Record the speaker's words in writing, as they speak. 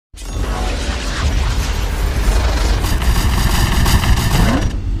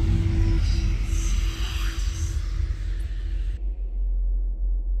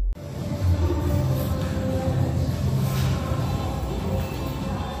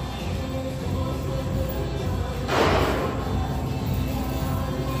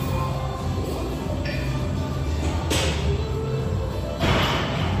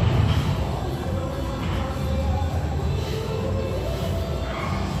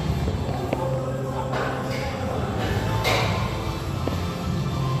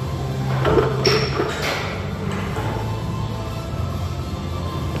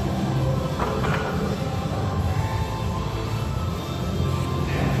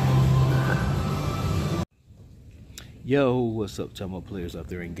Yo, what's up, Chamo players out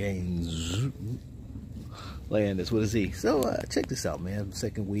there in games land? That's what is he. So check this out, man.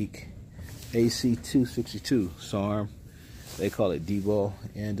 Second week, AC 262 Sarm. They call it D-ball,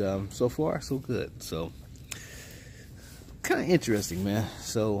 and so far so good. So kind of interesting, man.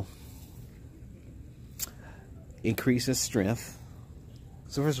 So increase in strength.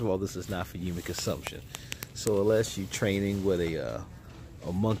 So first of all, this is not for human consumption. So unless you're training with a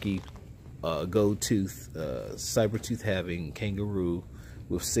monkey, gold tooth, cyber tooth having kangaroo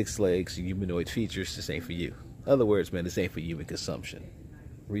with 6 legs and humanoid features, this ain't for you. In other words, man, this ain't for human consumption.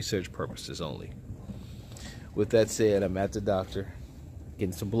 Research purposes only. With that said, I'm at the doctor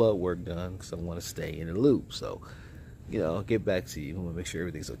getting some blood work done because I want to stay in the loop. So, you know, I'll get back to you. I want to make sure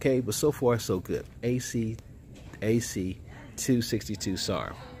everything's okay. But so far, so good. AC 262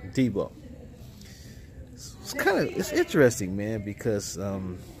 Sarm. D-ball. It's interesting, man, because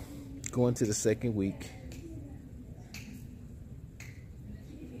going to the second week,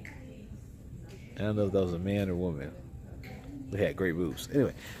 I don't know if that was a man or woman. They had great boobs.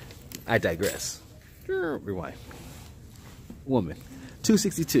 Anyway, I digress. Rewind. Woman.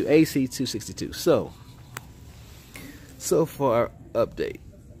 262. AC 262. So far, update.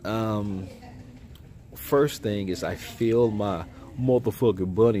 First thing is I feel my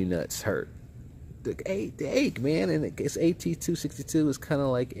motherfucking bunny nuts hurt. The ache, man, and it's AT 262 is kind of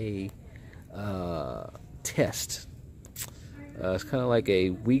like a test. It's kind of like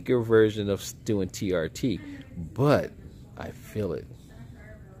a weaker version of doing TRT, but I feel it.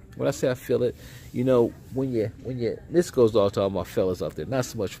 When I say I feel it, you know, when you this goes off to all my fellas out there, not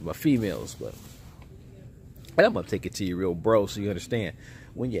so much for my females, but and I'm gonna take it to you real bro, so you understand.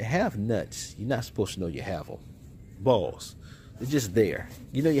 When you have nuts, you're not supposed to know you have them. Balls. They're just there.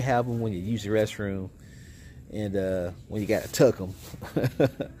 You know you have them when you use the restroom and when you got to tuck them.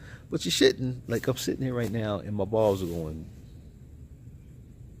 But you shouldn't. Like, I'm sitting here right now and my balls are going.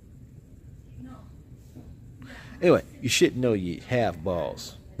 Anyway, you shouldn't know you have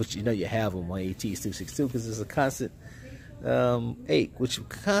balls. But you know you have them on ATs 262 because it's a constant ache, which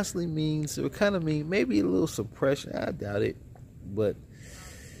constantly means, or kind of mean, maybe a little suppression. I doubt it. But,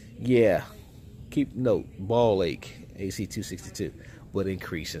 yeah. Keep note, ball ache. AC 262, but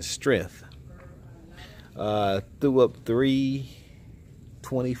increase in strength. Threw up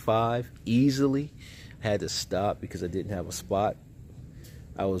 325 easily. Had to stop because I didn't have a spot.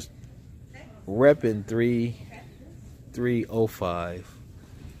 I was repping 305,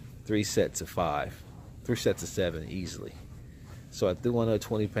 3 sets of 5, 3 sets of 7 easily. So I threw another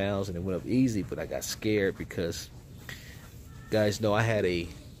 20 pounds and it went up easy, but I got scared because guys know I had a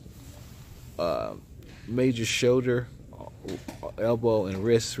major shoulder, elbow, and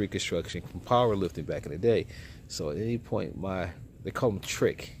wrist reconstruction from powerlifting back in the day. So at any point, they call them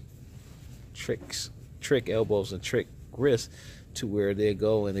trick elbows and trick wrists, to where they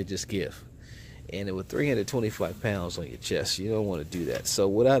go and they just give. And with 325 pounds on your chest, you don't want to do that. So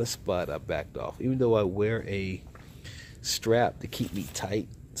without a spot, I backed off. Even though I wear a strap to keep me tight,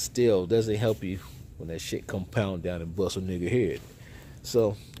 still doesn't help you when that shit come pound down and bust a nigga head.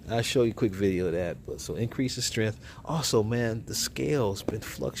 So I'll show you a quick video of that. But so increase the strength. Also, man, the scale's been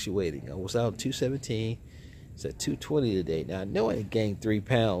fluctuating. I was out 217. It's at 220 today. Now I know I gained 3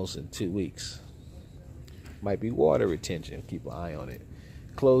 pounds in 2 weeks. Might be water retention. Keep an eye on it.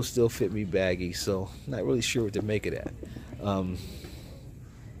 Clothes still fit me baggy, so not really sure what to make of that.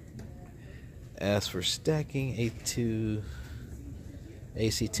 As for stacking A2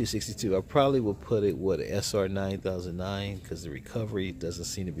 AC 262, I probably will put it with an SR 9009 because the recovery doesn't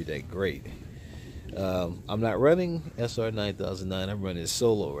seem to be that great. I'm not running SR 9009, I'm running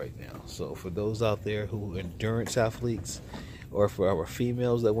solo right now. So for those out there who are endurance athletes, or for our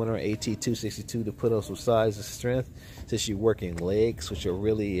females that want our AT 262 to put on some size and strength, since you're working legs, which are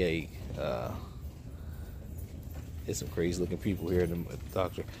really there's some crazy looking people here at the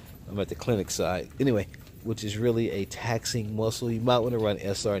doctor. I'm at the clinic side. Anyway, which is really a taxing muscle. You might want to run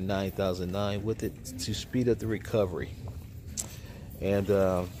SR 9009 with it to speed up the recovery. And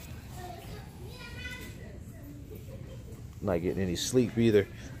not getting any sleep either.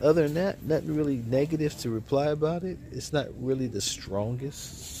 Other than that, nothing really negative to reply about it. It's not really the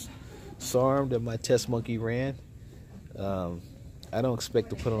strongest Sarm that my test monkey ran. I don't expect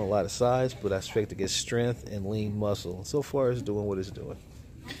to put on a lot of size, but I expect to get strength and lean muscle. So far, it's doing what it's doing.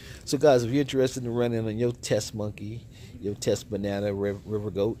 So guys, if you're interested in running on your test monkey, your test banana river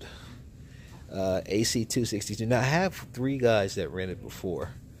goat, AC 262. Now I have 3 guys that ran it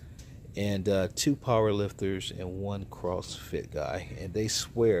before, and 2 power lifters and 1 CrossFit guy, and they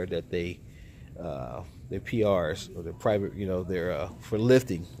swear that their PRs, or their private, you know, they're for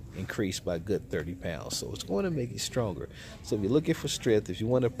lifting increased by a good 30 pounds. So it's going to make you stronger. So if you're looking for strength, if you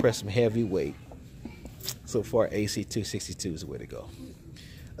want to press some heavy weight, so far AC262 is the way to go.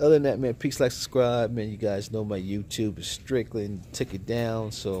 Other than that, man, peace, like, subscribe. Man, you guys know my YouTube is strictly and took it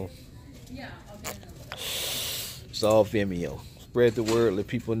down, so it's all Vimeo. Spread the word, let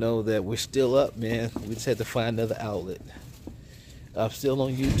people know that we're still up, man. We just had to find another outlet. I'm still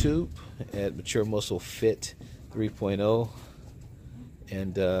on YouTube at Mature Muscle Fit 3.0,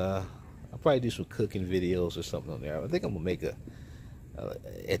 and I'll probably do some cooking videos or something on there. I think I'm gonna make a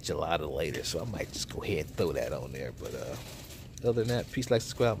enchilada later, so I might just go ahead and throw that on there. But other than that, peace, like,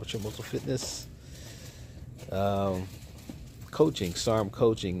 subscribe. Mature Muscle Fitness. Coaching, Sarm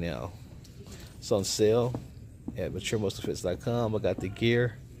coaching now. It's on sale at MatureMuscleFitness.com. I got the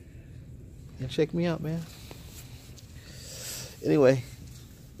gear, and check me out, man. Anyway,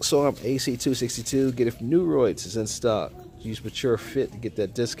 Sarm AC262. Get it from Neuroids. It's in stock. Use Mature Fit to get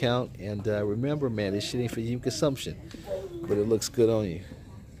that discount. And remember, man, this shit ain't for you consumption, but it looks good on you.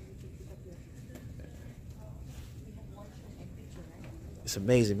 It's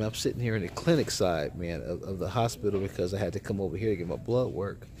amazing, man. I'm sitting here in the clinic side, man, of the hospital because I had to come over here to get my blood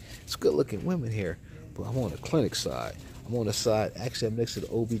work. It's good looking women here, but I'm on the clinic side. I'm on the side, actually I'm next to the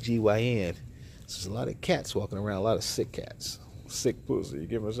OBGYN. So there's a lot of cats walking around, a lot of sick cats. Sick pussy, you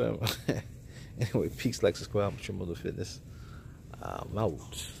get what I'm saying? Anyway, peace, like, subscribe, Mature Muscle Fitness. I'm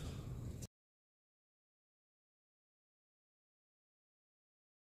out.